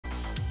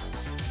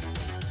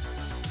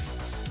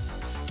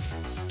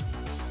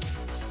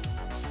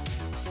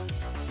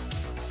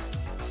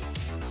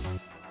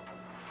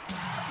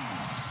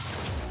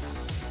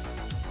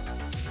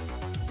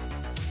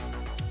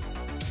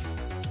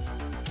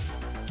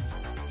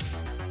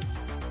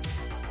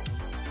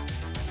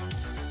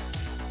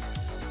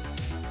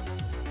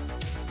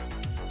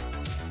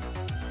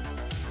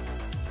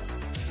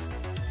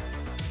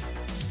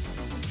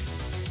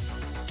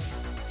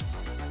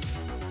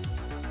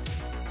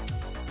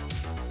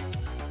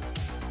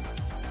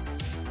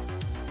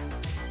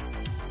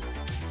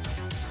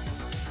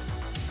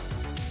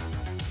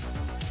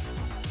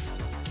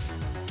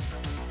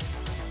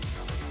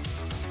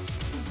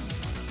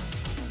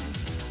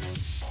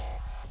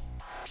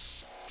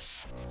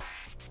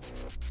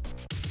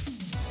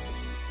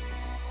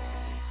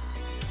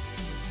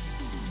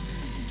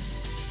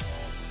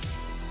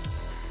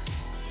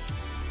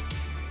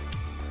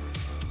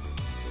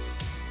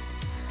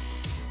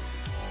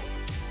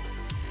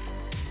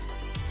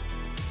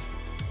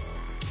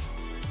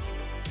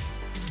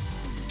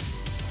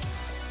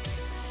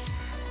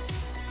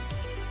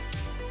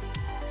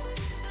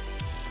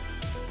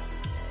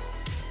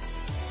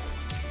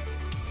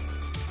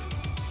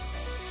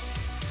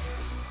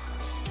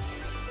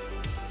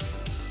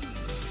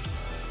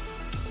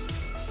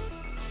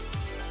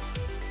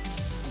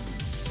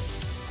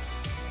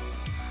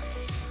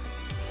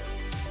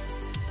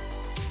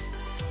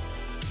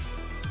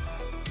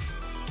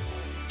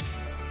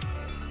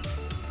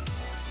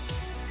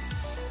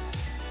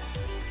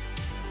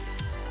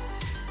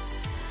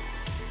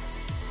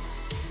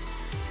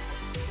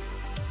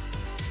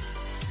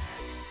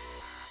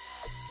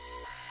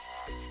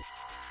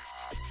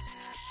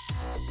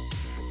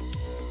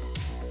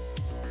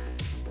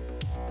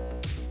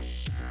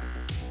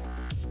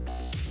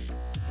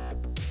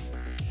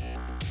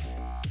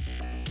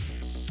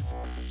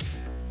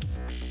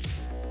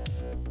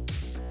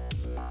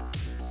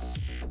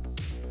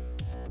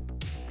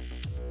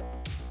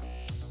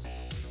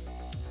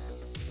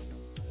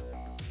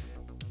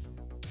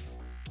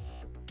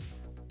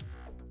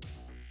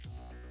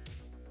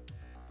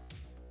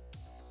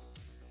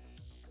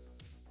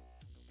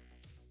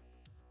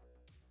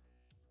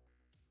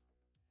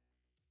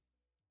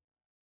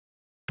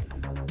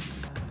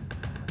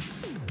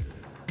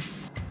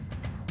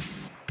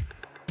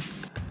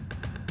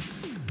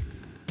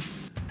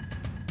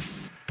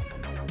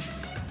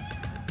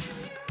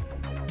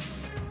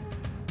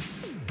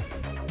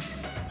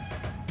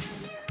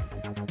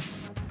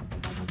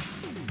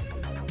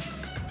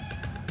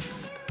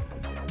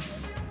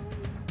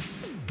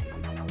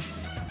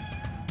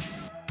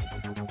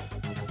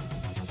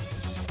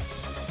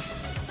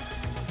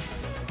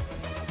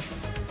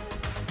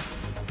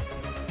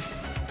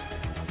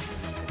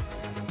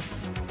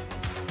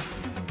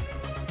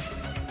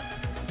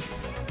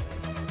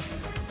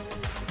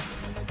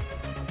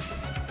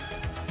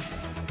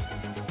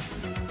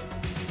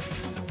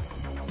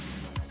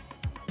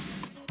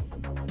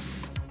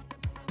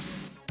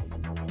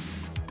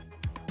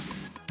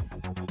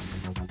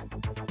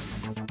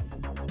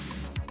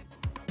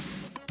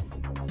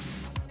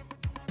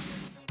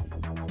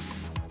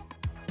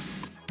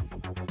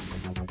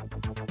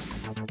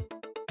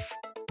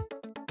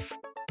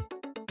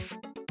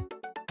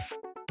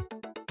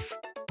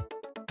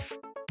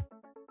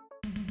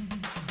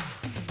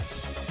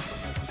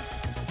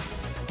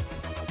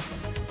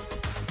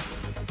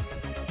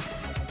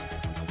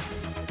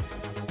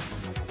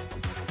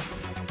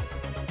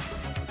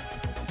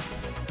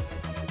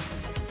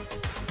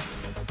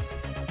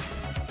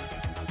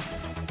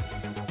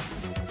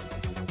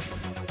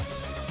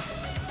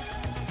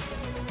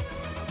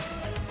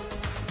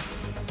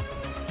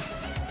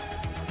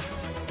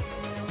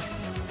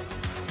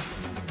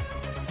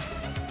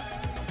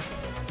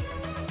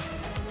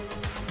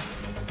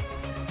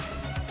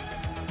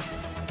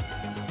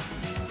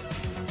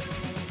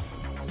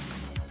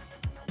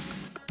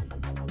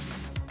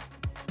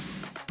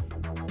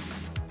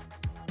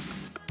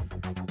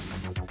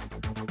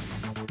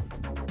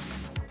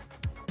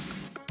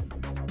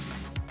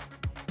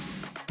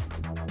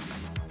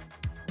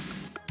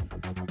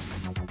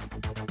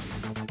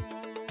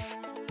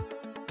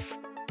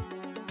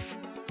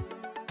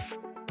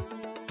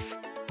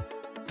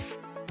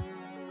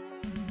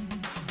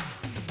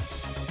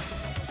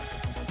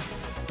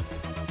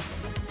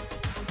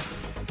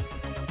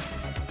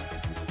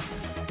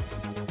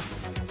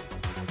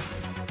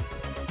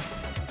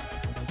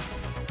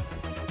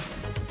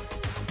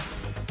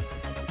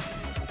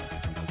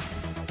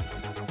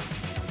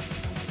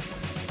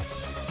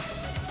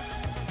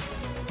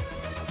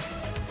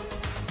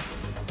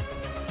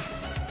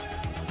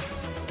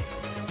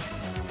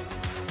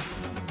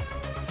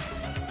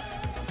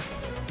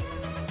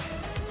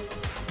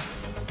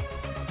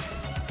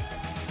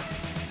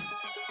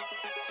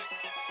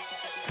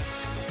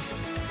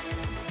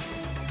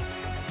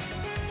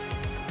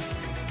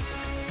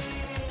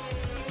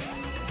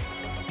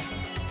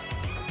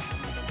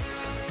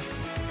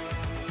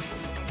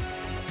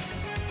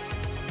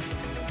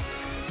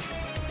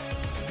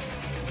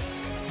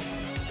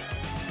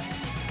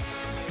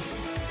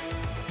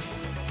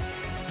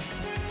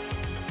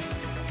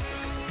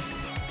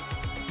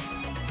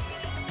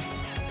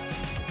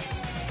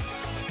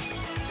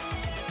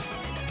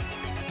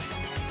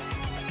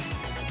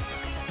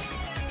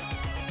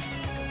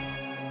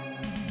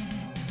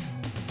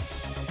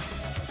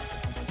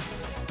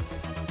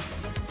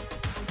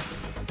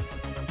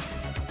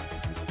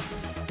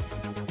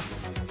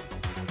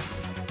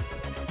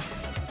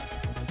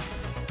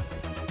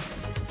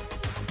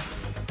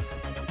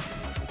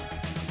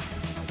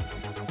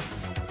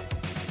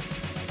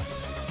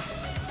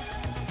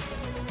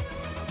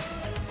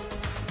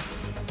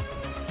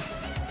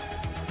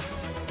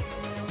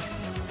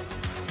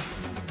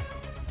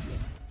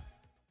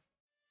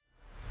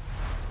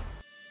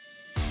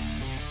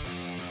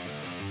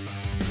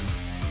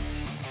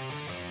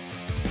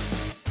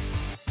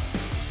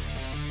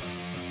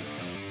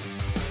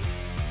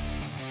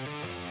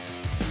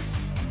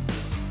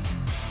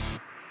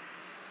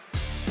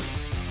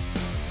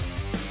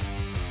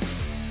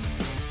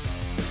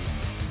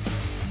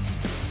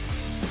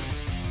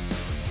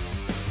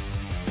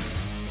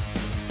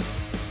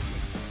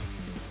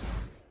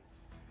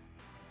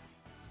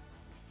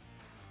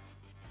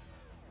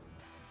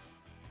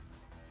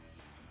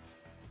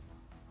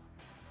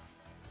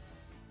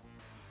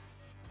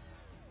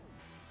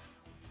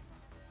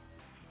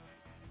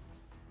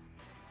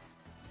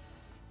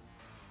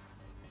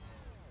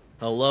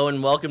Hello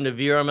and welcome to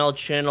VRML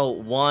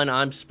Channel 1.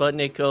 I'm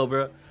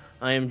SputnikKobra.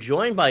 I am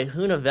joined by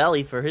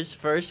Hunaveli for his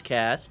first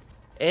cast,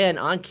 and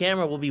on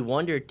camera will be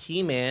Wonder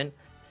T-Man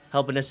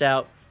helping us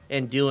out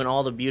and doing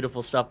all the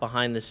beautiful stuff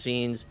behind the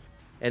scenes.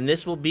 And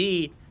this will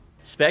be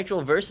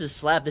Spectral versus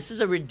Slaap. This is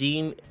a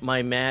redeem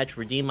my match,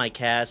 redeem my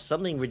cast,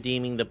 something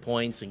redeeming the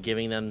points and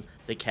giving them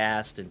the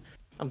cast. And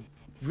I'm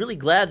really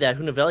glad that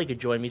Hunaveli could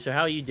join me. So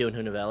how are you doing,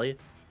 Hunaveli?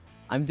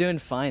 I'm doing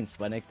fine,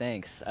 Sputnik,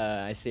 thanks.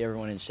 I see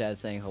everyone in chat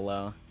saying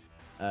hello.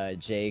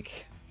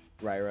 Jake,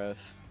 Ryrov,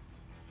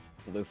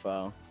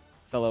 Lufo,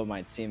 fellow of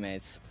my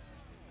teammates.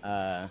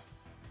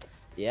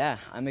 Yeah,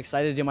 I'm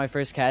excited to do my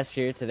first cast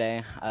here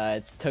today.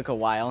 It's took a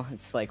while.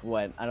 It's like,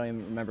 what? I don't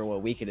even remember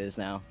what week it is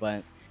now,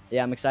 but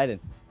yeah, I'm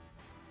excited.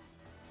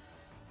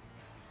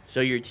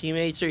 So your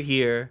teammates are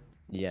here.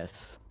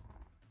 Yes.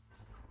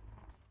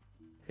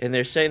 And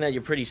they're saying that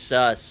you're pretty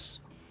sus.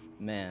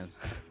 Man.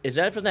 Is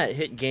that from that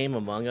hit game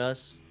Among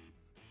Us?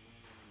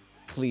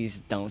 Please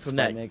don't, From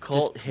Sputnik. that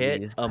cult Just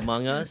hit please.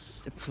 Among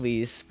Us?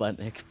 Please,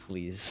 Sputnik,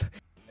 please.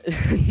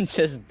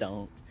 Just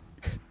don't.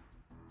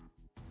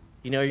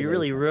 You know, you're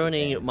really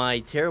ruining my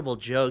terrible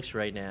jokes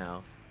right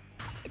now.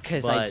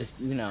 Because I just,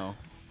 you know.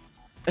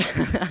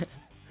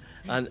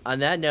 on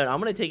that note,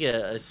 I'm going to take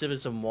a sip of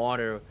some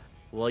water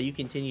while you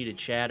continue to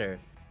chatter.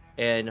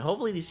 And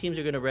hopefully these teams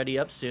are going to ready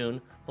up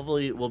soon.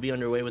 Hopefully we'll be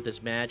underway with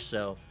this match,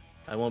 so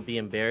I won't be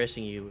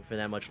embarrassing you for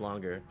that much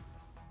longer.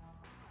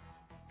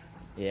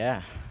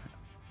 Yeah.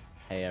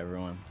 Hey,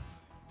 everyone.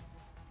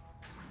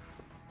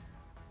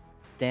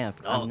 Damn,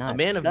 Oh, I'm not a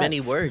man of many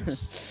sus.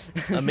 words.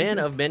 A man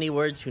of many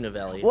words,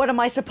 hunaveli. What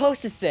am I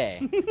supposed to say?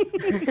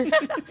 Give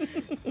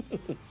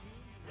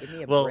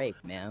me a Well, break,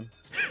 man.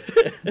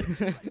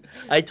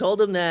 I told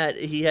him that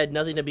he had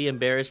nothing to be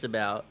embarrassed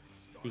about,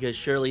 because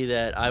surely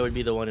that I would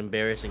be the one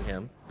embarrassing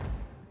him.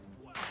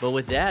 But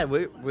with that,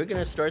 we're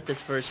gonna start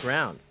this first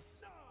round.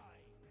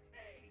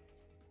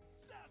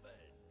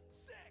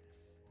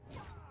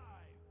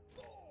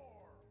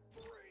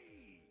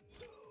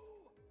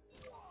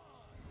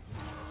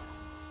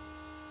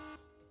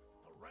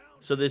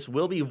 So this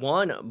will be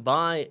won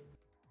by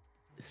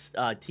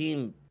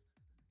Team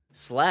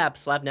Slaap.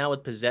 Slaap now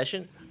with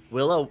possession.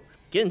 Willow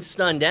getting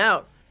stunned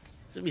out.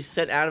 It's going to be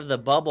sent out of the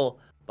bubble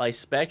by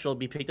Spectral.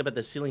 Be picked up at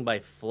the ceiling by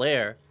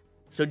Flare.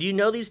 So do you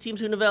know these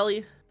teams,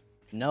 hunaveli?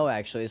 No,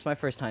 actually, it's my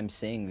first time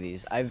seeing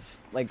these.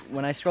 Like,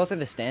 when I scroll through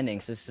the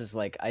standings, this is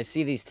like, I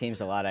see these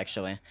teams a lot,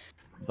 actually.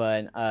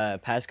 But,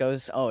 pass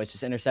goes, oh, it's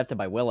just intercepted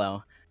by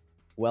Willow.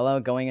 Willow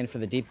going in for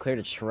the deep clear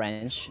to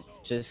Trench.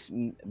 Just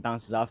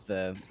bounces off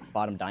the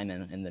bottom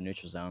diamond in the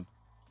neutral zone.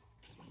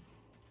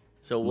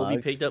 So we'll be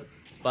picked up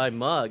by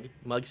Mug.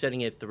 Mug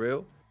setting it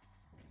through.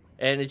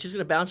 And it's just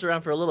going to bounce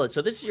around for a little bit.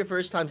 So this is your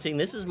first time seeing,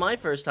 this is my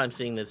first time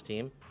seeing this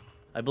team.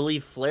 I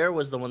believe Flare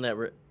was the one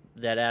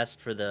that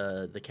asked for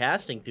the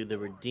casting through the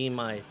Redeem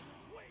My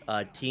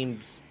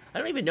Teams. I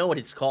don't even know what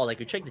it's called. I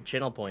could check the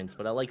channel points,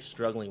 but I like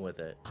struggling with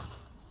it.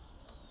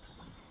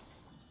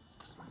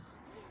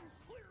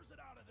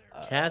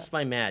 Cast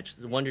my match.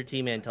 The Wonder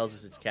T-Man tells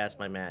us it's cast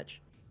my match.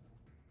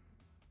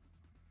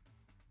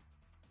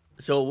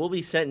 So we'll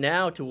be sent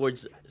now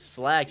towards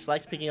Slack.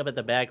 Slack's picking up at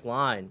the back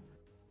line.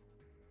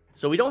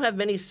 So we don't have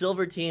many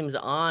silver teams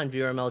on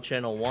VRML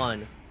Channel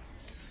 1.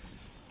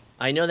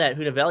 I know that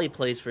hunaveli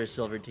plays for a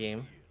silver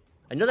team.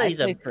 I know that he's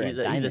a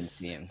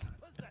team.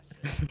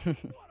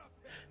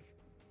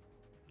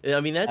 I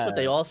mean, that's what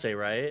they all say,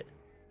 right?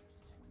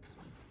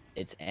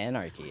 It's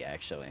anarchy,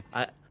 actually.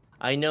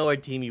 I know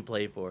what team you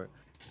play for.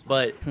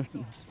 But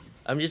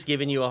I'm just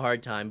giving you a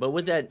hard time. But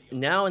with that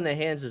now in the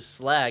hands of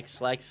Slack,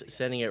 Slack's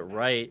sending it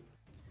right.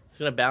 It's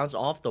going to bounce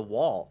off the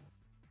wall.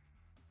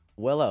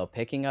 Willow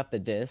picking up the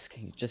disc.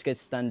 He just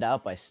gets stunned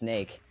out by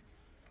Snake.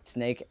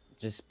 Snake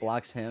just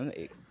blocks him.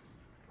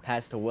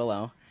 Pass to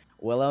Willow.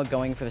 Willow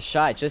going for the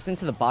shot just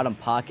into the bottom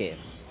pocket.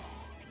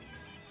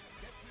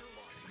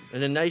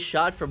 And a nice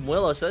shot from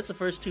Willow. So that's the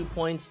first 2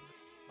 points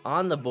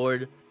on the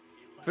board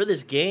for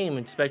this game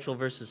in Spectral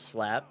versus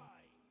Slaap.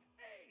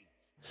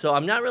 So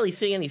I'm not really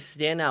seeing any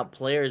standout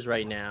players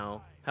right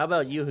now. How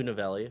about you,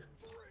 hunaveli?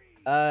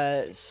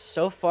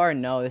 So far,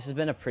 no. This has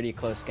been a pretty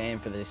close game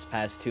for these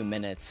past 2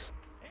 minutes.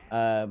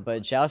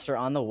 But Joust are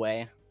on the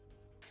way.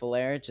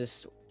 Flare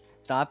just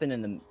stopping in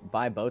the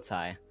by bow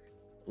tie,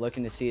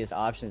 looking to see his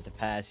options to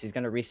pass. He's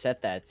gonna reset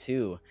that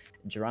to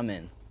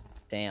Drummond.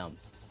 Damn.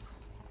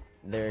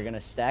 They're gonna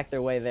stack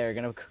their way there.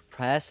 Gonna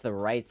pass the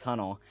right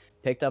tunnel.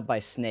 Picked up by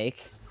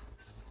Snake.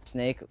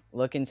 Snake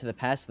looking to the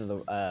pass to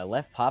the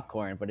left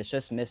popcorn, but it's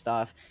just missed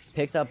off.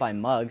 Picked up by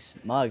Muggs.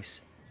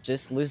 Muggs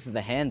just loses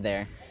the hand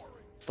there.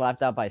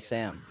 Slapped out by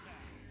Sam.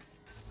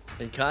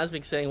 And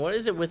Cosmic saying, what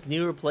is it with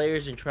newer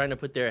players and trying to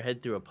put their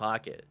head through a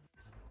pocket?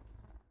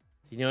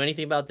 Do you know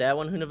anything about that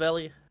one,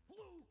 hunaveli?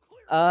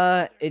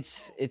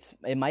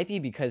 It might be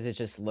because it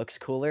just looks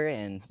cooler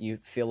and you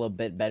feel a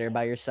bit better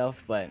by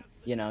yourself, but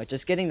you know,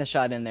 just getting the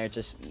shot in there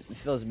just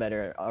feels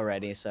better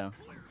already, so.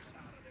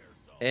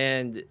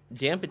 And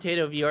Dan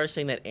Potato VR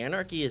saying that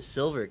Anarchy is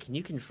silver. Can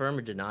you confirm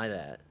or deny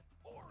that?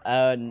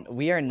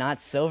 We are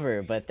not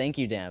silver, but thank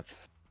you, Damp.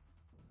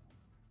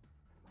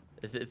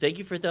 Thank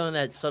you for throwing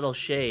that subtle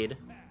shade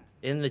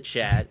in the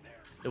chat.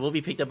 It will be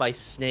picked up by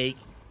Snake.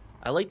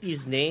 I like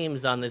these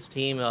names on this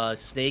team,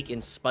 Snake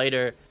and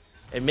Spider,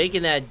 and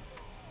making that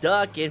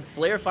duck and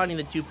Flare finding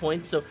the 2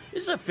 points. So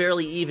this is a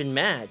fairly even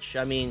match.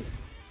 I mean,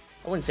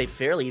 I wouldn't say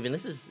fairly even.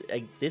 This is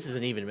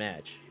an even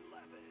match.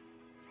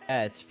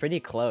 Yeah, it's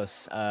pretty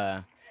close.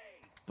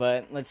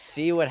 But let's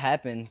see what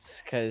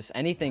happens, because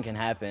anything can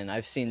happen.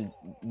 I've seen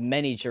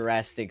many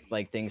Jurassic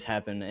things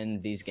happen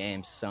in these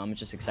games, so I'm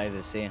just excited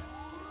to see.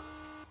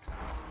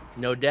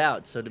 No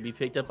doubt. So to be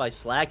picked up by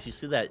Slacks, you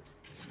see that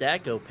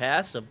stack go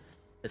past him.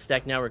 The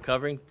stack now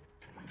recovering,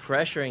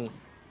 pressuring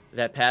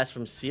that pass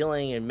from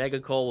ceiling, and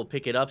Megacole will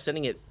pick it up,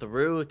 sending it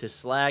through to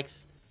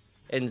Slacks.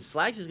 And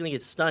Slacks is going to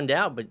get stunned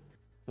out, but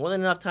more than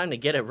enough time to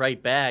get it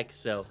right back.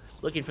 So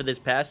looking for this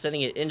pass,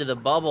 sending it into the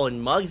bubble,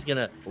 and Mug's going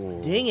to,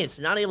 dang it, it's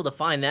not able to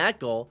find that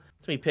goal.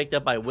 It's going to be picked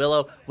up by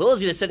Willow. Willow's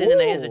going to send it in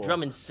the hands of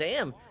Drummond.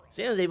 Sam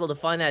is able to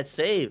find that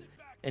save.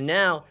 And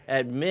now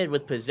at mid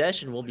with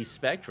possession will be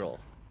Spectral.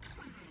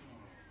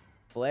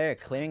 Flare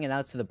clearing it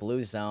out to the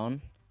blue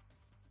zone.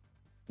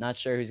 Not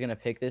sure who's going to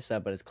pick this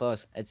up, but it's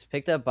close. It's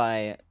picked up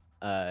by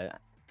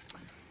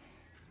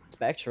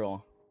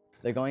Spectral.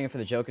 They're going in for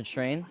the Joker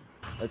train.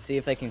 Let's see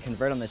if they can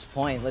convert on this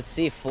point. Let's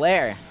see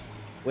Flare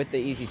with the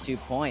easy 2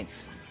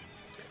 points.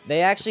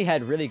 They actually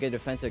had really good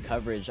defensive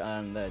coverage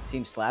on the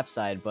Team Slaap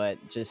side, but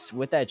just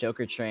with that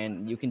Joker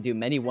train, you can do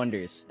many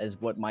wonders, as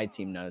what my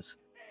team knows.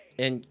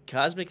 And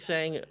Cosmic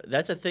saying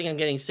that's a thing I'm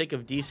getting sick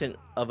of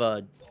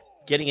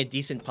getting a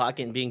decent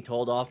pocket and being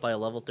told off by a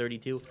level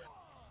 32.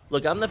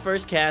 Look, I'm the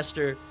first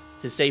caster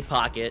to say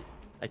pocket.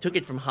 I took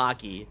it from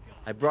hockey.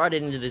 I brought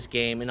it into this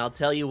game, and I'll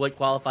tell you what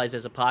qualifies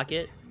as a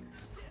pocket.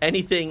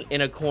 Anything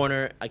in a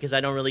corner, because I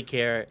don't really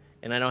care,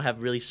 and I don't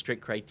have really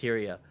strict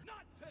criteria.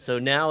 So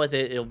now with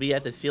it, it'll be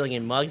at the ceiling,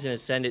 and Mug's going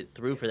to send it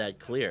through for that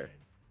clear.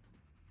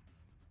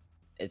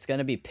 It's going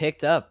to be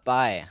picked up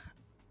by...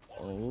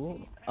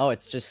 Oh,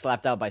 it's just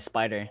slapped out by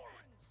Spider.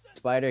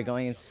 Spider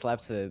going into Slap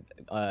to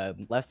the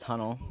left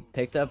tunnel.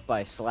 Picked up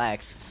by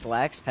Slacks.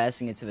 Slacks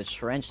passing into the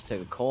trench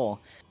to Cole.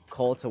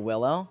 Cole to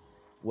Willow.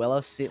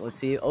 Willow, let's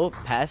see. Oh,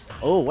 passed.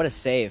 Oh, what a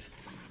save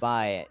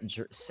by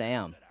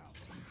Sam.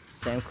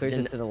 Sam clears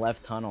it to the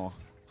left tunnel.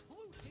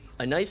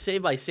 A nice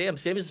save by Sam.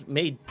 Sam has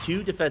made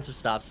 2 defensive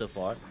stops so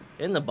far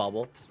in the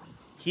bubble.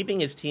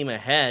 Keeping his team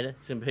ahead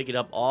to pick it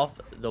up off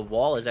the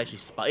wall is actually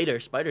Spider.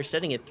 Spider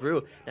sending it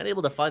through. Not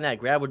able to find that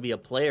grab would be a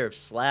player of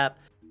Slaap.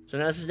 So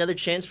now this is another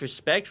chance for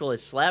Spectral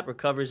as Slaap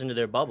recovers into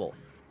their bubble.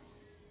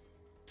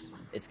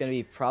 It's going to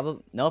be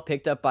probably... No,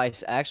 picked up by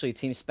actually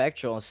Team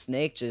Spectral.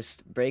 Snake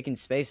just breaking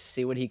space to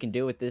see what he can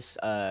do with this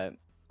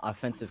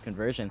offensive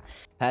conversion.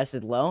 Pass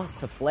it low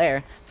to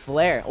Flare.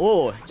 Flare.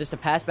 Oh, just a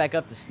pass back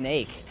up to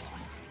Snake.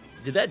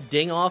 Did that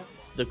ding off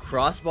the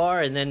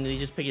crossbar and then they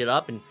just picked it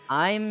up? And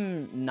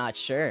I'm not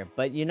sure,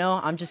 but you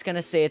know, I'm just going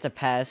to say it's a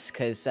pass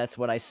because that's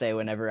what I say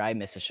whenever I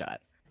miss a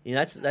shot. You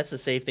know, that's the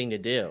safe thing to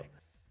do.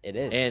 It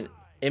is. And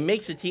it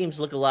makes the teams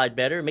look a lot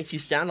better. It makes you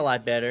sound a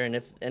lot better. And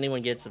if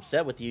anyone gets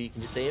upset with you, you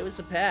can just say it was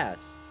a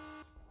pass.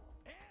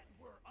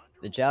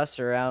 The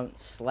jouster out.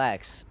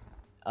 Slacks.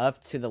 Up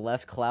to the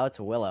left cloud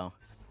to Willow.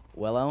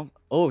 Willow.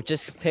 Oh,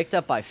 just picked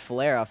up by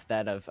Flare off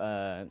that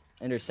of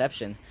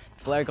interception.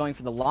 Flare going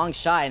for the long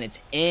shot, and it's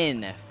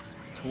in.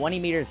 20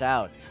 meters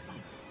out.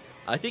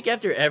 I think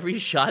after every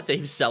shot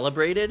they've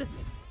celebrated.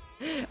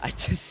 I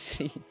just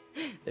see.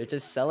 They're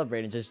just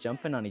celebrating, just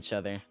jumping on each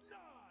other.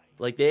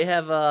 Like they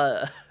have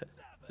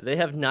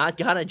not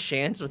got a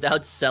chance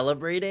without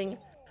celebrating.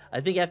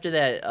 I think after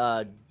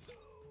that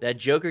that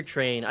Joker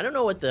train, I don't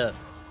know what the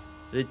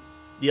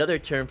other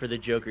term for the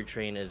Joker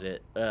train is.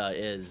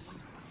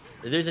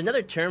 There's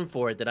another term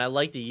for it that I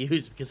like to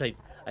use because I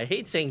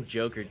hate saying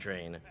Joker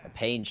train. A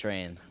pain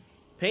train.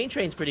 Pain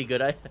train's pretty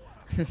good.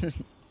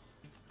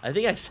 I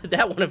think I've said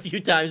that one a few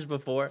times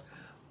before.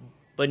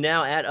 But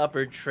now at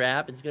upper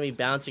trap, it's going to be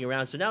bouncing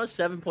around. So now a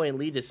 7-point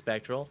lead to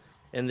Spectral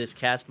in this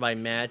cast by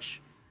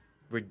match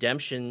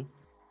redemption.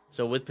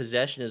 So with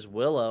possession is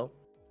Willow.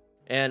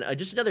 And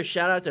just another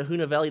shout out to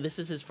Hunaveli. This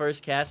is his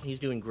first cast and he's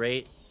doing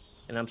great.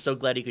 And I'm so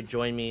glad he could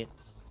join me.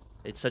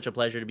 It's such a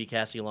pleasure to be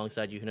casting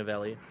alongside you,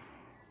 Hunaveli.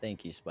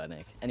 Thank you,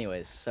 Sputnik.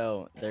 Anyways,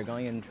 so they're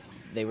going in.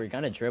 They were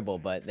gonna dribble,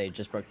 but they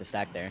just broke the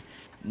stack there.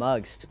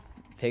 Muggs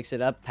picks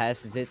it up,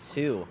 passes it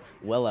to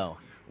Willow.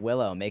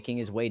 Willow making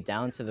his way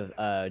down to the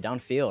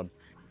downfield.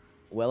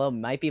 Willow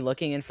might be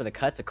looking in for the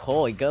cut to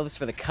Cole. He goes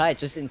for the cut,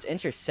 just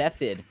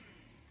intercepted.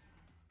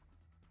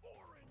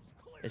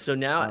 So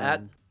now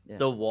at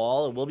the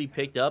wall, it will be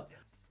picked up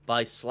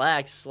by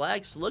Slacks.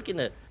 Slacks looking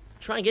to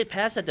try and get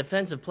past that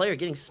defensive player,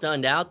 getting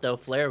stunned out though.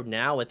 Flare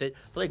now with it.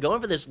 Flare going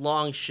for this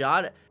long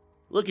shot.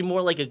 Looking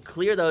more like a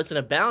clear, though. It's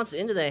going to bounce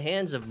into the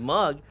hands of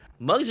Mug.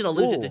 Mug's going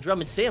to lose it to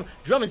Drummond Sam.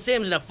 Drummond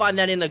Sam's going to find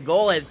that in the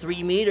goal at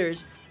 3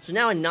 meters. So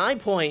now a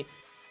 9-point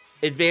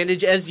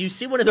advantage as you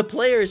see one of the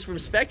players from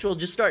Spectral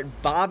just start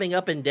bobbing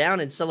up and down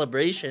in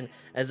celebration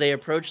as they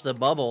approach the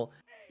bubble.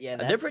 Yeah,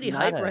 they're pretty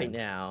hyped right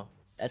now.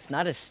 That's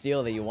not a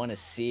steal that you want to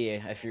see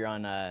if you're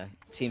on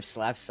Team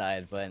Slap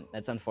side, but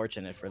that's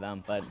unfortunate for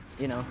them. But,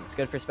 you know, it's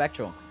good for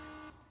Spectral.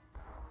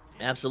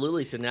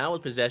 Absolutely. So now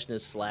with possession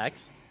is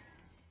Slacks.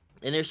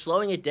 And they're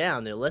slowing it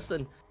down. They're less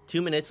than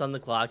 2 minutes on the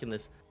clock in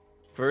this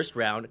first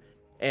round.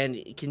 And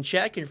can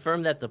chat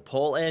confirm that the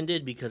poll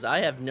ended? Because I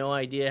have no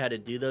idea how to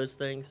do those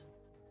things.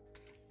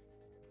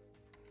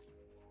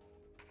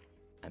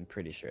 I'm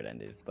pretty sure it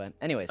ended. But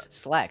anyways,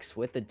 Slacks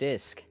with the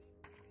disc.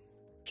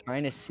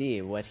 Trying to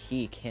see what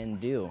he can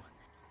do.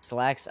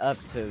 Slacks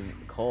up to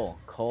Cole.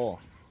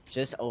 Cole.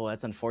 Just, oh,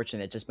 that's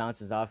unfortunate. It just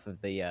bounces off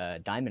of the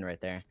diamond right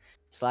there.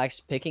 Slacks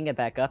picking it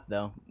back up,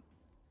 though.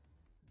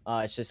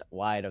 It's just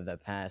wide of the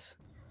pass.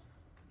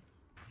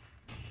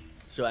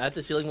 So at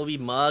the ceiling will be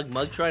Mug.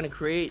 Mug trying to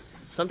create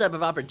some type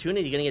of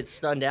opportunity. Gonna get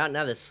stunned out.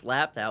 Now the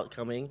slapped out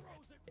coming.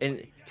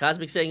 And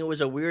Cosmic saying it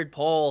was a weird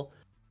poll.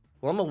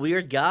 Well, I'm a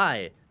weird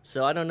guy.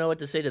 So I don't know what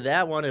to say to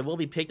that one. It will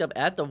be picked up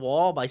at the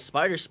wall by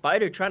Spider.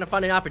 Spider trying to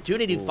find an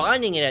opportunity. Ooh.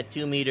 Finding it at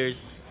 2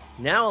 meters.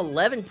 Now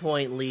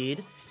 11-point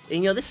lead.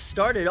 And you know, this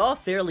started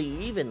off fairly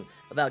even.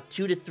 About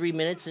 2 to 3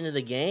 minutes into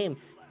the game.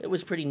 It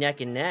was pretty neck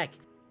and neck.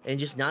 And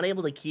just not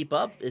able to keep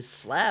up is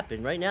Slap.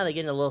 And right now they're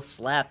getting a little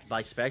slapped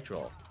by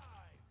Spectral.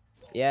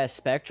 Yeah,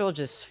 Spectral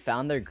just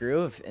found their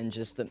groove in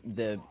just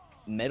the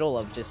middle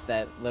of just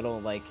that little,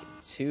 like,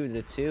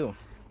 2-2.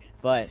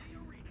 But,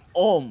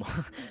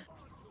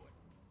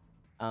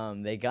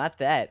 they got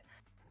that.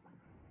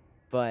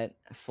 But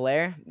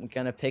Flare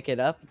gonna pick it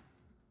up.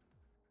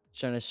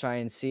 Trying to try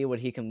and see what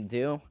he can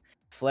do.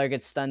 Flare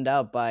gets stunned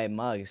out by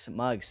Muggs.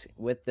 Muggs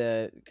with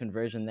the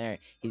conversion there.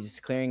 He's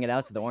just clearing it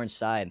out to the orange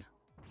side.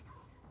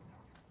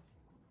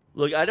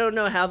 Look, I don't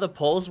know how the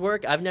polls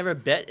work. I've never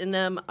bet in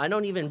them. I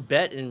don't even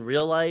bet in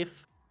real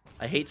life.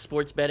 I hate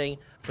sports betting,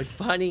 but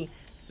finding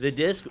the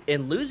disc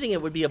and losing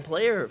it would be a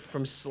player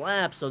from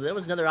Slaap, so that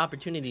was another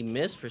opportunity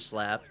missed for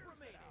Slaap.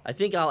 I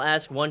think I'll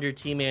ask Wonder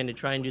T-Man to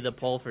try and do the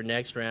poll for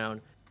next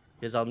round,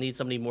 because I'll need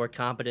somebody more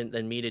competent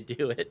than me to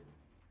do it.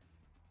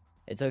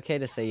 It's okay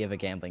to say you have a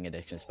gambling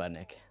addiction,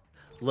 Sputnik.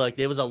 Look,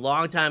 it was a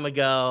long time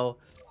ago.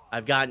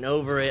 I've gotten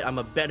over it. I'm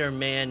a better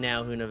man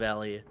now,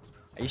 hunaveli.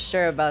 Are you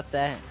sure about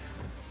that?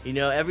 You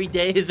know, every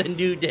day is a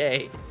new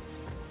day.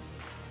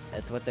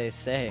 That's what they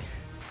say.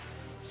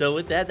 So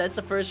with that, that's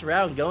the first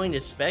round going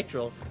to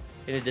Spectral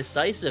in a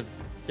decisive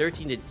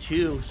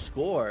 13-2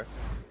 score.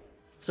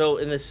 So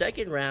in the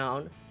second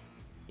round,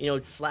 you know,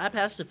 Slaap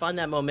has to find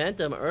that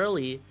momentum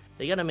early.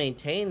 They got to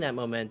maintain that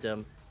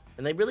momentum,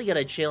 and they really got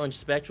to challenge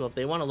Spectral if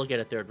they want to look at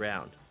a third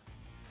round.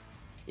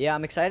 Yeah,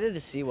 I'm excited to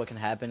see what can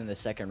happen in the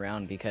second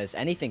round because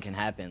anything can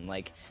happen.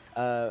 Like,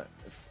 I'll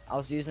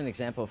use an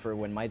example for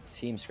when my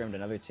team scrimmed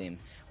another team.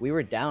 We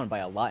were down by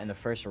a lot in the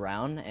first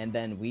round, and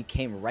then we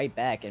came right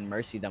back and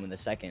mercied them in the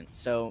second.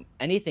 So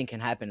anything can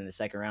happen in the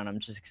second round. I'm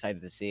just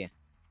excited to see.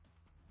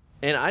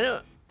 And I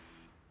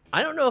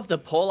don't know if the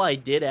poll I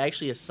did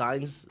actually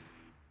assigns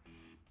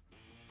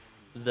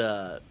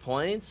the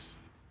points.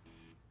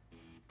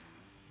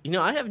 You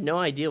know, I have no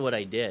idea what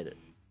I did.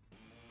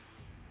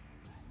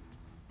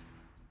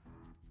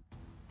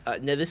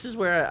 Now, this is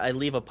where I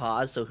leave a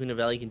pause so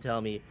hunaveli can tell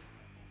me,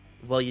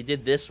 well, you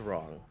did this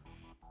wrong.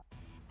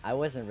 I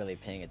wasn't really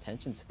paying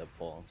attention to the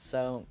poll,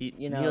 so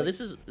you know. You know,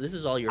 this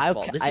is all your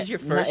fault. This is your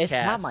first cast.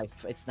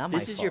 It's not my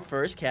This is your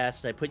first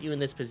cast. I put you in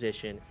this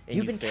position, and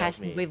You've been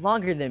casting way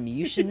longer than me.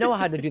 You should know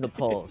how to do the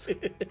polls.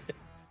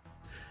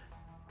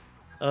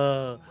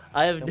 I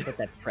have. Don't put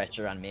that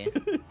pressure on me.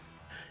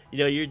 You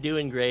know, you're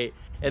doing great,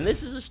 and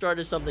this is the start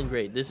of something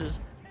great. This is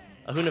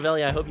a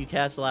hunaveli. I hope you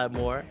cast a lot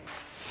more.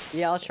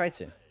 Yeah, I'll try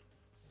to.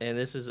 And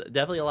this is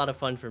definitely a lot of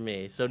fun for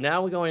me. So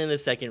now we're going in the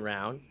second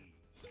round.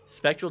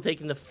 Spectral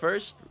taking the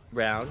first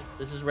round.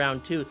 This is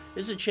round 2.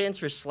 This is a chance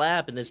for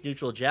Slaap in this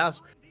neutral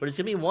joust, but it's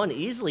going to be won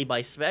easily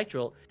by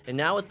Spectral. And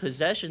now with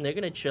possession, they're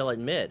going to chill at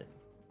mid.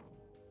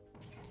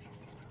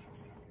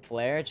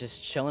 Flare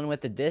just chilling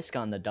with the disc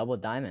on the double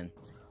diamond.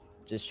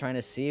 Just trying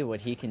to see what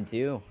he can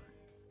do.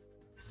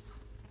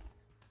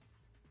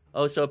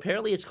 Oh, so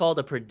apparently it's called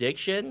a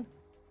prediction,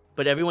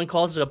 but everyone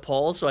calls it a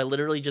poll, so I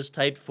literally just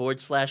typed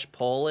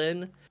 /poll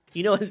in.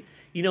 You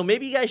know,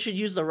 maybe you guys should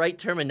use the right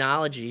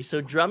terminology.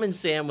 So Drum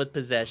Sam with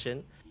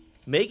possession,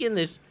 making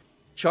this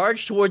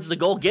charge towards the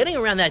goal, getting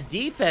around that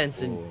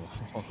defense, and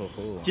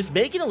just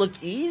making it look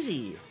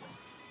easy.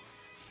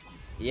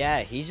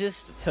 Yeah, he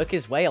just took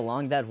his way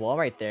along that wall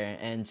right there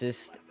and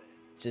just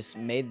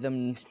made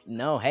them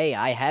know, hey,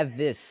 I have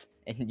this,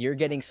 and you're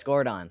getting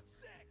scored on.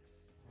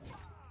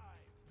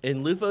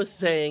 And Lufo's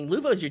saying,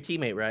 Lufo's your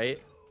teammate, right?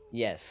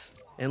 Yes.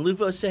 And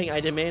Lufo's saying, I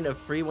demand a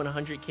free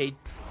 100k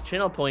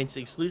channel points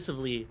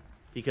exclusively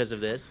because of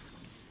this.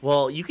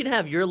 Well, you can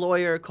have your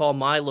lawyer call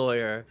my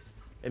lawyer,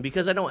 and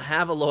because I don't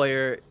have a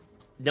lawyer,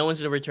 no one's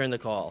going to return the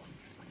call.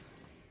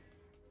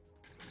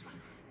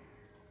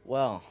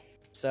 Well,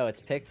 so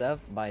it's picked up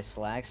by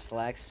Slacks.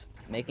 Slacks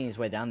making his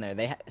way down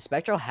there.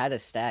 Spectral had a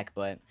stack,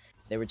 but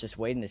they were just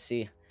waiting to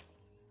see.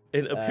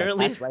 And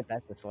apparently, pass right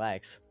back to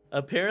Slacks.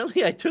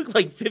 Apparently, I took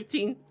like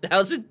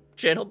 15,000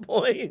 channel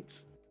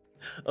points.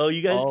 Oh,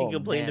 you guys can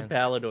complain to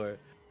Palador.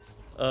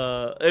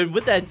 And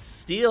with that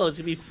steal, it's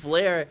gonna be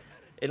Flare,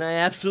 and I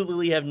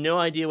absolutely have no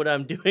idea what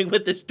I'm doing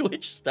with this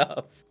Twitch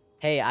stuff.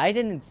 Hey, I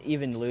didn't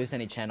even lose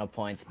any channel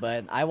points,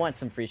 but I want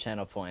some free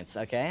channel points,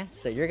 okay?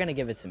 So you're gonna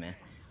give it to me.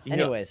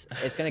 Anyways,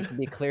 it's gonna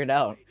be cleared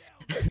out.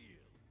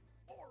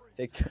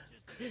 Picked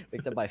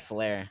up by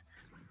Flare.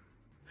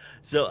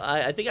 So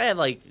I think I have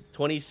like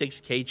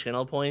 26k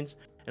channel points,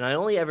 and I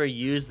only ever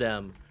use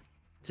them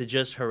to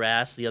just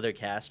harass the other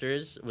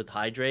casters with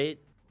Hydrate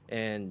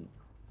and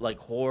like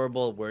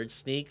horrible word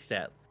sneaks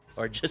that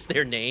are just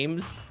their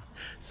names.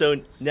 So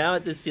now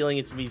at the ceiling,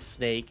 it's me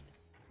Snake.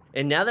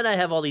 And now that I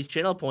have all these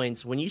channel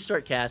points, when you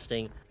start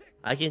casting,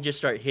 I can just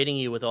start hitting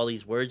you with all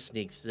these word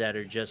sneaks that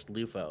are just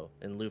Lufo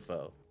and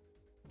Lufo.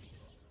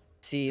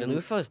 See,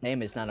 Lufo's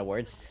name is not a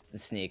word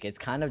sneak. It's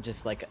kind of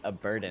just like a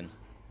burden.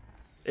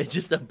 It's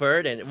just a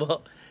burden.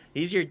 Well,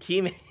 he's your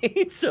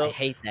teammate, so... I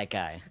hate that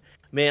guy.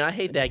 Man, I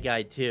hate that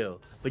guy too.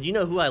 But you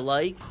know who I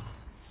like?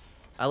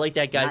 I like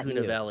that guy,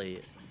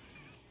 hunaveli.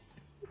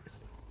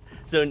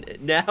 So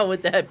now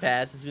with that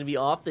pass, it's going to be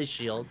off the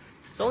shield.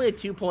 It's only a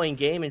 2-point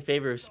game in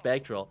favor of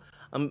Spectral.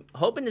 I'm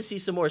hoping to see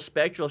some more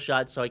Spectral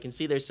shots so I can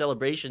see their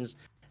celebrations.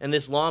 And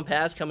this long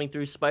pass coming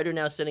through. Spider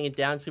now sending it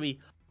down. It's going to be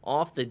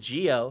off the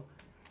Geo.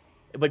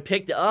 But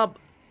picked up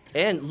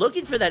and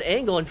looking for that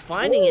angle and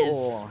finding it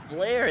is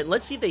Flare. And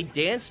let's see if they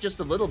dance just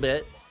a little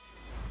bit.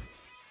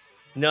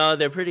 No,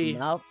 they're pretty.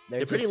 Nope,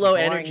 They're pretty just low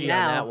boring energy on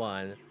that now.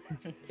 one.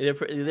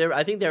 They're.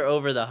 I think they're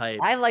over the hype.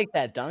 I like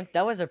that dunk.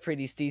 That was a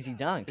pretty steezy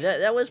dunk.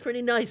 That was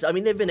pretty nice. I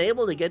mean, they've been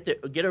able to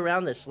get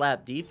around the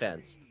Slap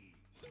defense.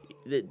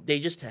 They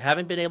just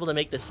haven't been able to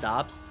make the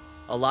stops.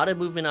 A lot of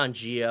movement on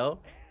Geo,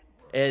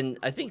 and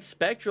I think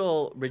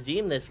Spectral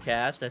redeemed this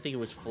cast. I think it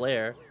was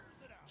Flare,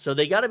 so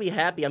they got to be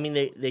happy. I mean,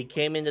 they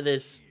came into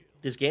this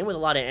game with a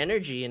lot of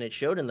energy, and it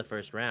showed in the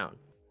first round.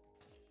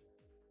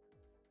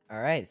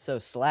 All right, so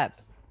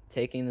Slap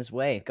taking this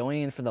way,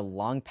 going in for the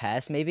long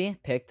pass, maybe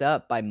picked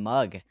up by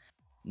Mug.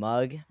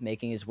 Mug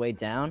making his way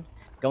down,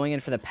 going in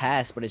for the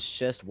pass, but it's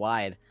just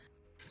wide.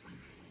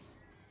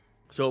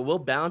 So it will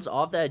bounce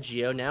off that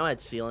Geo now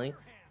at ceiling.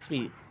 It's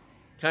gonna be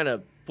kind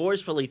of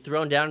forcefully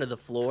thrown down to the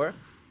floor.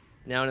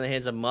 Now in the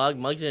hands of Mug.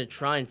 Mug's gonna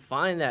try and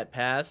find that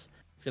pass.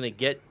 He's gonna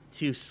get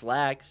to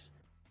Slacks.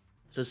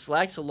 So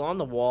Slacks along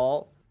the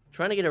wall,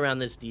 trying to get around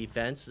this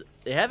defense.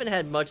 They haven't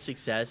had much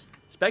success.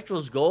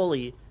 Spectral's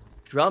goalie,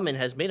 Drummond,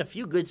 has made a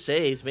few good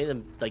saves. Made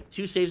them like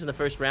 2 saves in the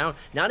first round.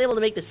 Not able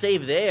to make the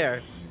save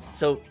there.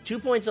 So 2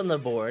 points on the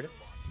board.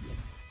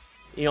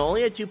 You know,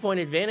 only a 2-point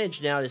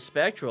advantage now to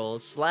Spectral.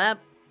 Slap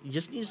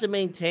just needs to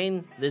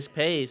maintain this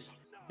pace,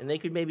 and they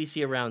could maybe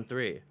see a round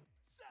 3.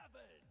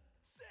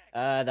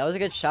 That was a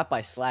good shot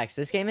by Slacks.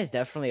 This game is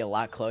definitely a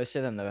lot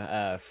closer than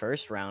the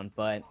first round,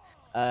 but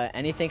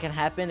anything can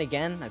happen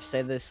again. I've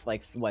said this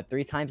like, what,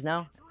 3 times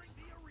now?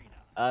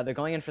 They're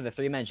going in for the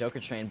 3-man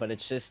Joker train, but it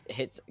just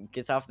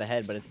gets off the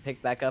head, but it's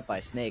picked back up by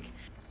Snake.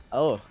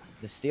 Oh,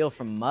 the steal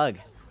from Mug.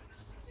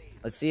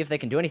 Let's see if they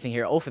can do anything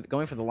here. Oh,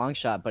 going for the long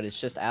shot, but it's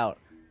just out.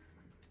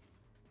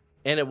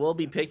 And it will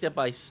be picked up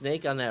by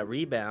Snake on that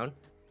rebound.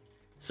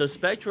 So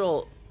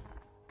Spectral,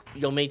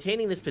 you know,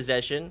 maintaining this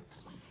possession.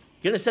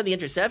 Gonna send the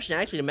interception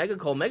actually to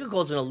Megacole.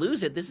 Megacole's gonna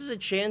lose it. This is a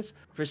chance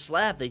for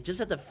Slap. They just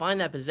have to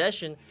find that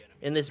possession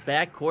in this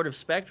back court of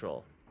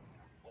Spectral.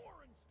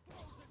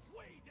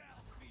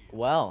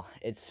 Well,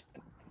 it's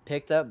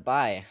picked up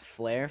by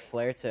Flare.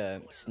 Flare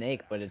to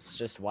Snake, but it's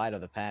just wide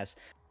of the pass.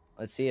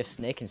 Let's see if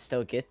Snake can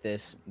still get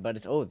this. But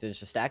it's, oh,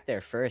 there's a stack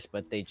there first,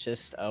 but they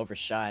just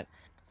overshot.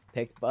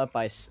 Picked up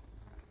by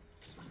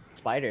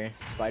Spider.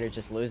 Spider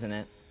just losing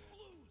it.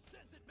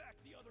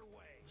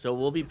 So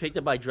we'll be picked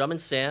up by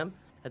Drummond Sam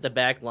at the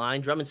back line.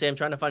 Drummond Sam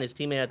trying to find his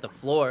teammate at the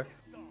floor,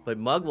 but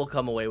Mug will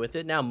come away with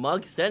it. Now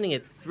Mug sending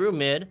it through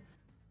mid.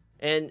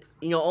 And,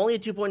 you know, only a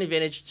 2-point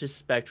advantage to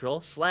Spectral.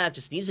 Slap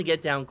just needs to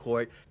get down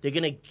court. They're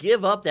going to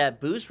give up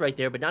that boost right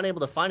there, but not able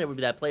to find it with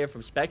that player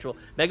from Spectral.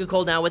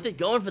 Megacole now with it,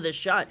 going for the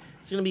shot.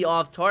 It's going to be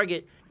off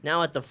target.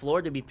 Now at the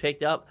floor to be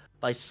picked up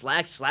by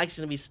Slack. Slack's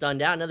going to be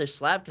stunned out. Another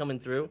Slap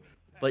coming through.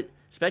 But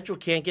Spectral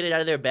can't get it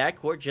out of their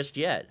backcourt just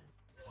yet.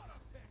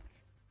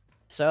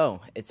 So,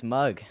 it's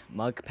Mug.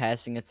 Mug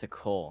passing it to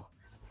Cole.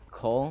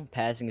 Cole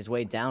passing his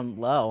way down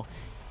low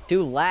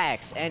to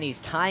Lax, and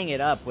he's tying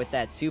it up with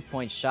that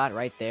 2-point shot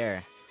right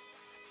there.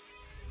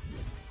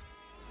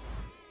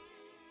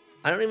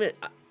 I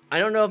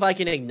don't know if I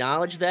can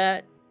acknowledge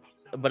that,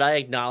 but I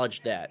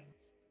acknowledge that.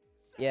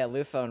 Yeah,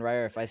 Lufo and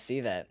Ryer, if I see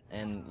that.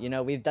 And, you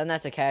know, we've done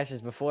that to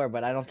casters before,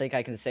 but I don't think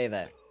I can say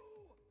that.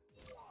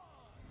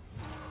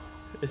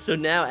 So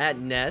now at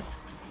Nest,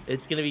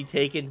 it's going to be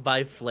taken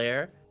by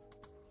Flare.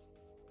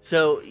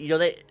 So, you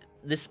know,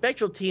 the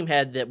Spectral team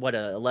had that, what,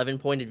 a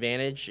 11-point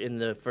advantage in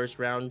the first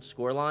round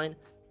scoreline.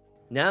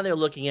 Now they're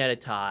looking at a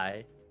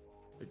tie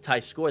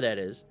score, that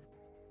is.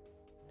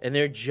 And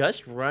they're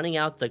just running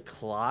out the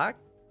clock.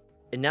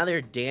 And now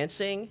they're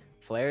dancing.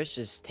 Flare's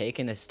just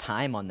taking his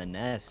time on the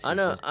Nest. I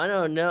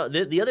don't know.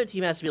 The other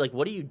team has to be like,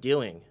 what are you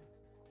doing?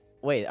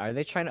 Wait, are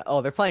they trying to...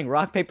 Oh, they're playing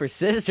rock, paper,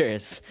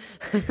 scissors.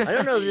 I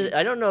don't know.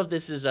 I don't know if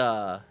this is,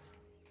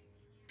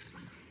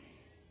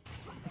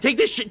 Take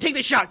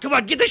this shot. Come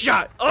on, get the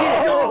shot.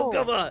 Oh,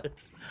 come on.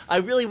 I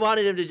really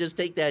wanted him to just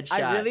take that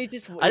shot. I really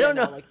just... I don't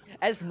know. Like,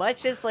 as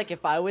much as, like,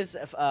 if I was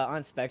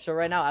on Spectral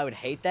right now, I would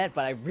hate that,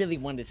 but I really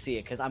wanted to see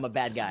it because I'm a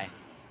bad guy.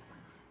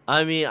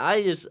 I mean,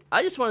 I just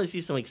want to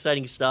see some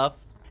exciting stuff.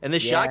 And the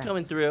shot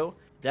coming through,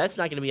 that's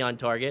not going to be on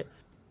target.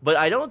 But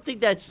I don't think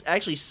that's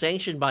actually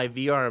sanctioned by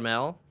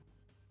VRML.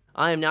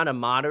 I am not a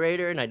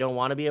moderator, and I don't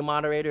want to be a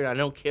moderator. I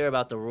don't care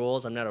about the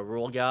rules. I'm not a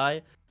rule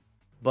guy.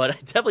 But I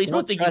definitely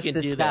don't think you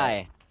can do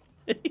that.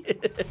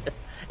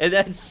 And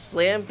then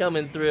slam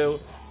coming through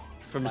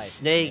from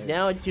Snake.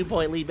 Now a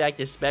 2-point lead back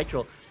to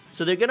Spectral.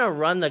 So they're going to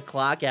run the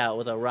clock out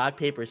with a rock,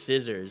 paper,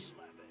 scissors.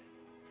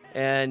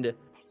 And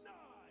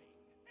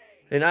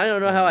I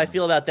don't know how I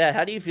feel about that.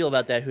 How do you feel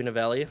about that,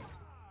 hunaveli?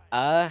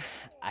 I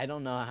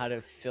don't know how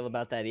to feel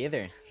about that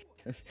either.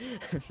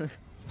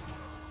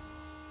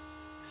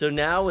 So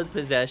now with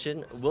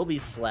possession, will be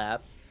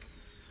Slap.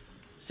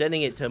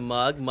 Sending it to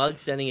Mug. Mug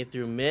sending it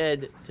through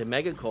mid to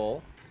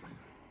Megacole.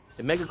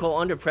 And Megacole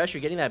under pressure,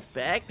 getting that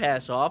back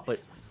pass off, but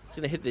it's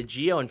going to hit the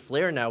Geo and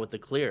Flare now with the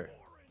clear.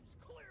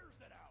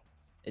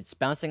 It's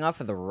bouncing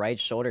off of the right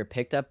shoulder,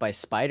 picked up by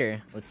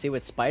Spider. Let's see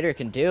what Spider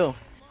can do.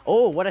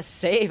 Oh, what a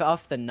save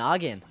off the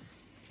noggin.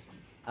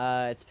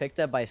 It's picked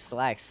up by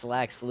Slacks.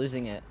 Slacks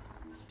losing it.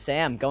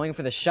 Sam going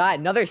for the shot.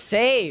 Another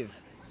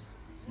save.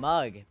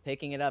 Mug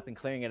picking it up and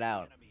clearing it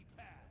out.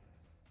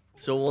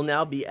 So we'll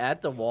now be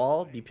at the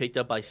wall, be picked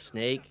up by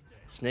Snake.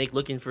 Snake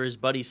looking for his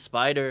buddy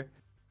Spider.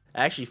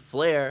 Actually,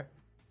 Flare.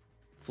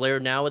 Flare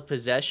now with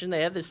possession.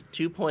 They have this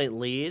 2-point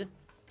lead.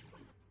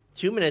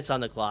 2 minutes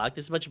on the clock.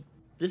 This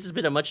has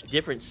been a much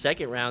different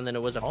second round than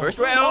it was a first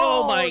round.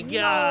 Oh my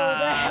god!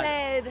 No, the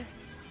head.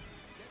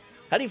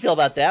 How do you feel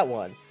about that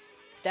one?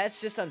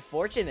 That's just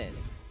unfortunate.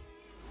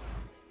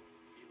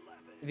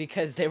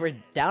 Because they were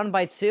down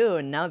by 2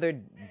 and now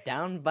they're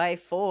down by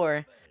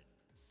 4.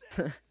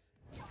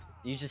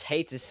 You just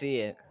hate to see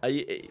it.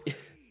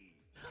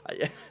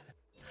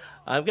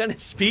 I'm kind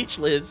of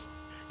speechless.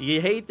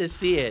 You hate to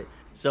see it.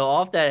 So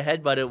off that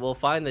headbutt, it will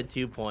find the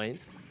 2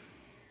 points.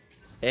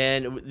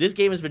 And this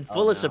game has been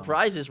full of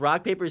surprises.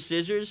 Rock, paper,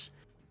 scissors.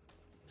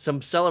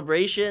 Some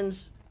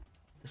celebrations.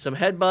 Some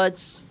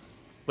headbutts.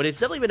 But it's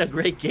definitely been a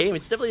great game.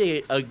 It's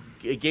definitely a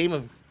game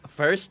of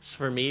firsts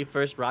for me.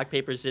 First rock,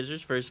 paper,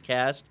 scissors. First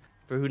cast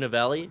for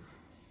hunaveli.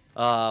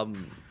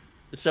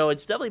 So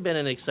it's definitely been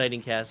an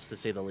exciting cast, to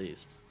say the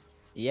least.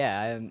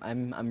 Yeah,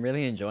 I'm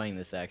really enjoying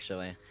this,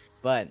 actually.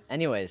 But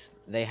anyways,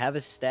 they have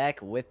a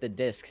stack with the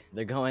disc.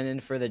 They're going in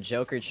for the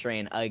Joker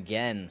train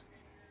again.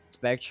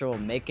 Spectral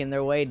making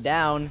their way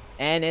down,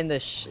 and in the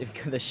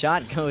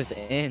shot goes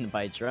in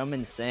by Drum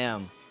and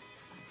Sam.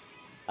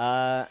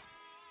 I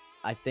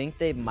think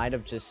they might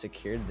have just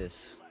secured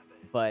this,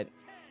 but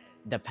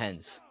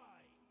depends.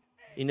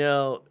 You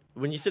know,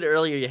 when you said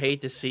earlier you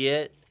hate to see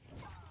it,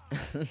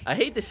 I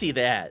hate to see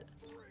that.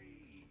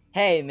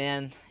 Hey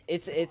man,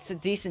 it's a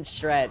decent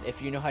strat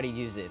if you know how to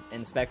use it,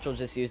 and Spectral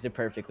just used it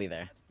perfectly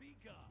there.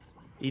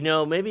 You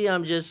know, maybe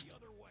I'm just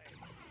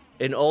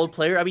an old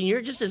player. I mean,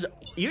 you're just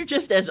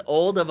as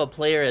old of a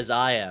player as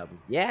I am.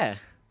 Yeah.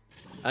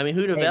 I mean,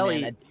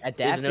 hunaveli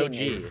is an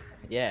OG.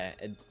 Yeah.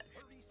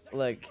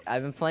 Look,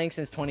 I've been playing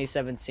since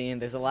 2017.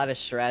 There's a lot of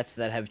strats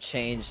that have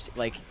changed.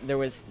 Like, there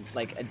was,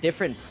 like, a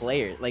different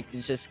player. Like,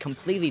 just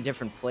completely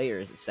different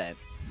players set.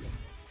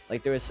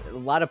 Like, there was a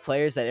lot of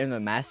players that are in the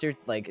Master,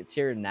 like,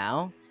 tier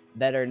now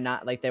that are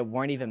not, like, that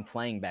weren't even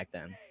playing back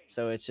then.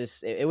 So it's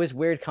just, it was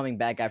weird coming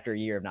back after a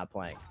year of not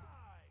playing.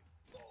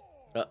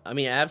 I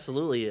mean,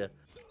 absolutely.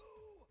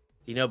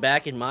 You know,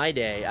 back in my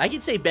day, I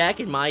could say back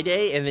in my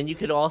day, and then you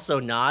could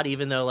also not,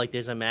 even though, like,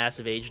 there's a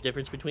massive age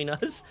difference between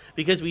us,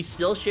 because we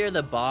still share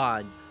the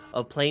bond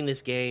of playing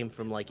this game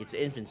from, like, its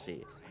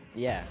infancy.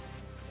 Yeah.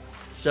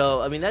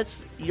 So, I mean,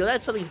 that's, you know,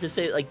 that's something to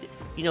say, like,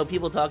 you know,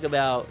 people talk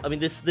about, I mean,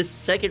 this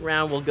second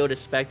round will go to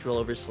Spectral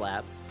over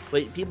Slaap,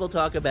 but people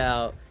talk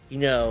about, you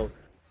know,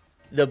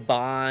 the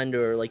bond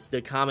or, like,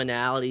 the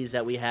commonalities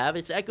that we have.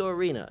 It's Echo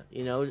Arena,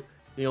 you know,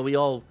 we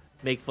all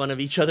make fun of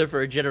each other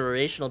for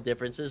generational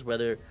differences,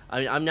 whether,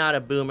 I mean, I'm not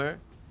a boomer,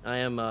 I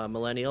am a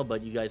millennial,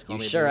 but you guys call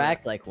me a sure boomer.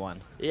 Act like one.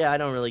 Yeah, I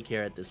don't really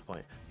care at this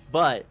point.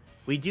 But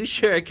we do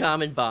share a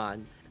common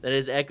bond that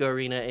is Echo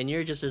Arena, and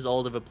you're just as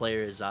old of a player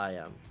as I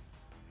am.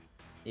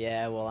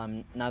 Yeah, well,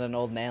 I'm not an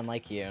old man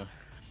like you,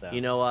 so.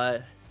 You know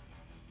what?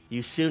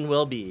 You soon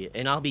will be,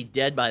 and I'll be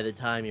dead by the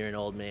time you're an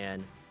old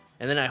man.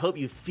 And then I hope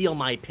you feel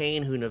my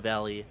pain,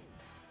 hunaveli.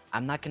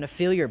 I'm not gonna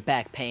feel your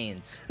back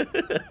pains.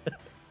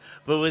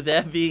 But with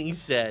that being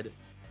said,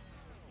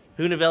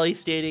 hunaveli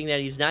stating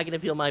that he's not going to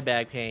feel my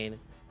back pain,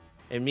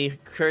 and me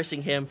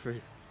cursing him for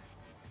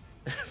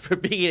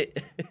being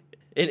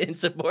an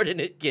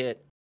insubordinate kid.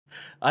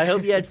 I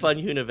hope you had fun,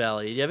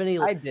 hunaveli. Do you have any?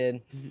 I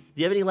did. Do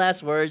you have any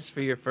last words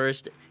for your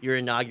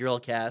inaugural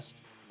cast?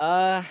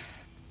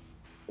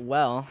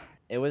 Well,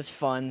 it was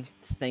fun.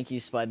 Thank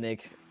you,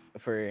 Sputnik,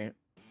 for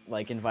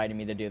like inviting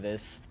me to do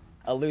this.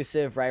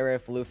 Elusive,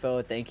 Ryrif,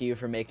 Lufo, thank you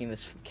for making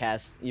this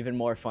cast even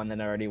more fun than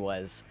it already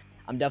was.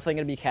 I'm definitely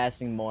going to be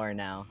casting more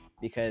now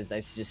because I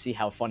just see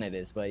how fun it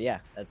is. But yeah,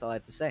 that's all I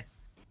have to say.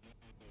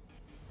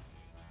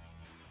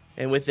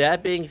 And with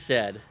that being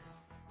said,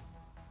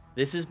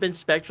 this has been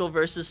Spectral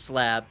versus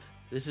Slaap.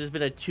 This has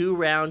been a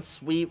 2-round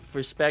sweep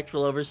for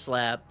Spectral over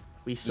Slaap.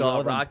 We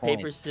saw rock,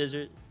 paper,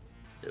 scissors.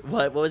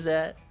 What was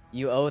that?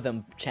 You owe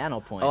them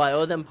channel points. Oh, I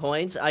owe them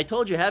points? I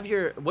told you,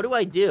 what do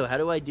I do? How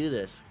do I do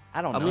this?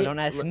 I don't know. Don't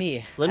ask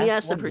me. Let me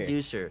ask the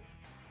producer.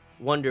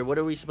 Wonder, what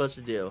are we supposed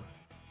to do?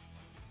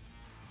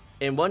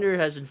 And Wonder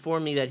has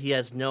informed me that he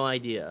has no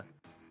idea.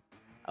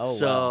 Oh,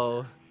 so,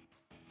 wow.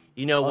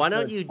 You know, Also, why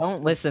don't you...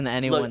 Don't listen to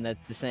anyone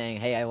that's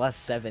saying, hey, I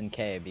lost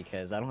 7K,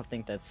 because I don't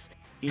think that's...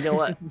 You know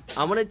what?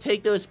 I'm going to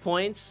take those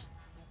points,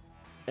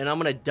 and I'm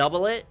going to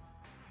double it,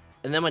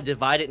 and then I'm going to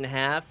divide it in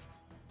half,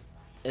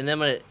 and then I'm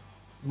going to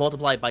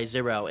multiply it by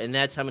 0, and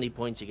that's how many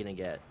points you're going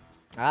to get.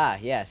 Ah,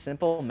 yeah,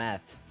 simple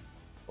math.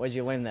 Where'd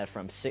you learn that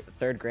from?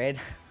 3rd grade?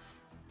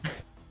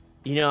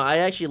 You know, I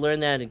actually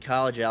learned that in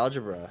college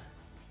algebra.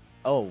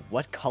 Oh,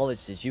 what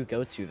college did you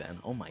go to then?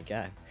 Oh my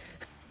god.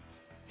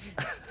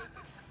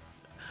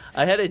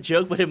 I had a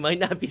joke, but it might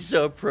not be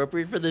so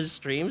appropriate for this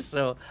stream,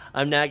 so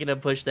I'm not going to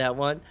push that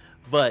one.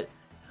 But,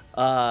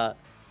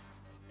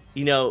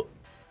 you know,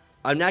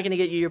 I'm not going to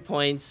get you your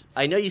points.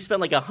 I know you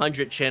spent like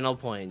 100 channel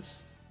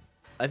points.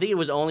 I think it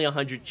was only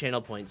 100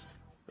 channel points.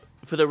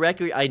 For the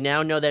record, I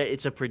now know that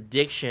it's a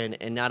prediction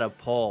and not a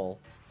poll.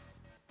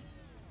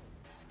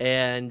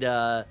 And,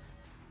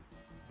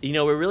 you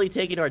know, we're really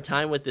taking our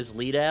time with this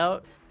lead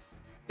out.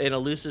 And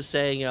Elusive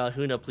saying,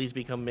 Huna, please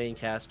become main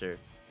caster.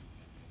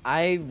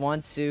 I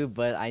want to,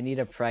 but I need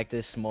to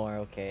practice more,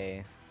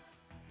 okay?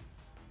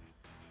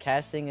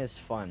 Casting is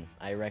fun.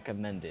 I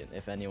recommend it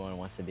if anyone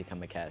wants to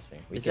become a caster.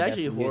 It's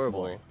actually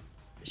horrible.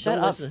 Shut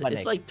up, Sputnik.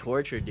 It's like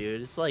torture,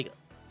 dude. It's like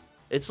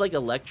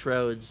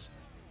electrodes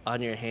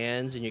on your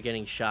hands and you're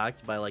getting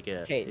shocked by like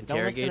a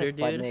interrogator,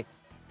 dude.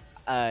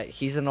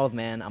 He's an old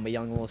man. I'm a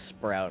young little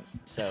sprout,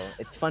 so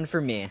it's fun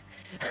for me.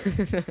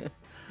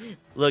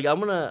 Look, I'm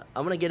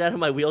gonna get out of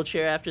my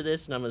wheelchair after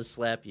this and I'm gonna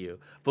slap you.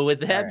 But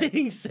with that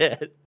being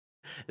said,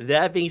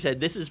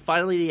 this is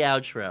finally the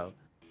outro.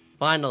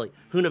 Finally,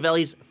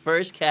 hunaveli's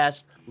first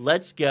cast.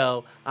 Let's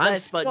go.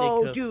 Let's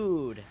go,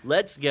 dude.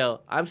 Let's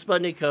go. I'm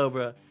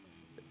SputnikKobra.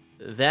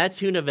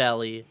 That's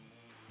hunaveli.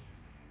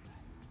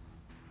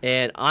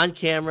 And on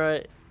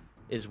camera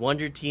is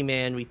Wonder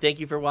T-Man. We thank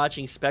you for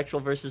watching Spectral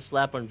vs.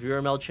 Slaap on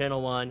VRML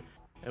Channel 1.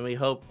 And we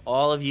hope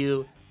all of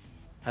you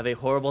have a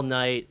horrible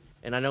night.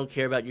 And I don't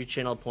care about your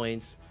channel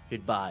points.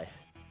 Goodbye.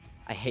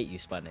 I hate you,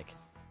 Sputnik.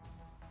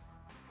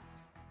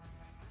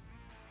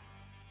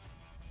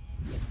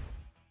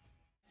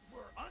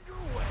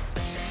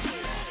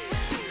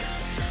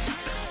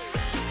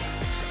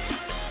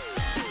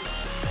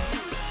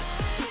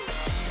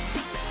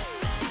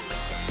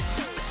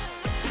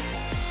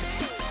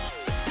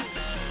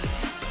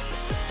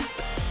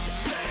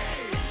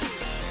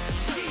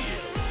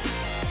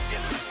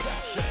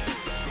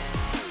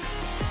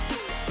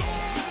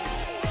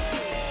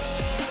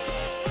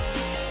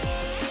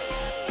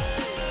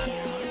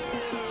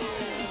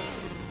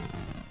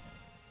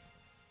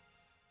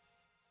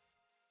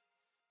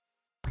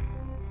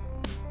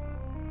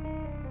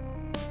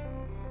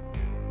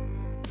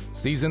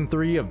 Season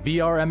 3 of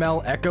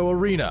VRML Echo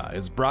Arena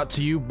is brought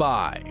to you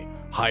by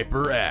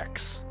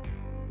HyperX,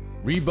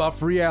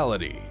 Rebuff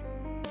Reality,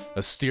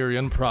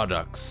 Asterion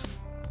Products,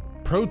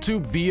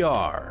 ProTube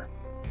VR,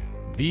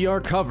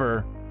 VR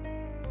Cover,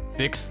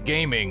 Fixed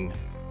Gaming,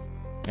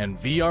 and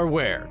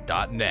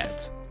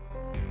VRware.net.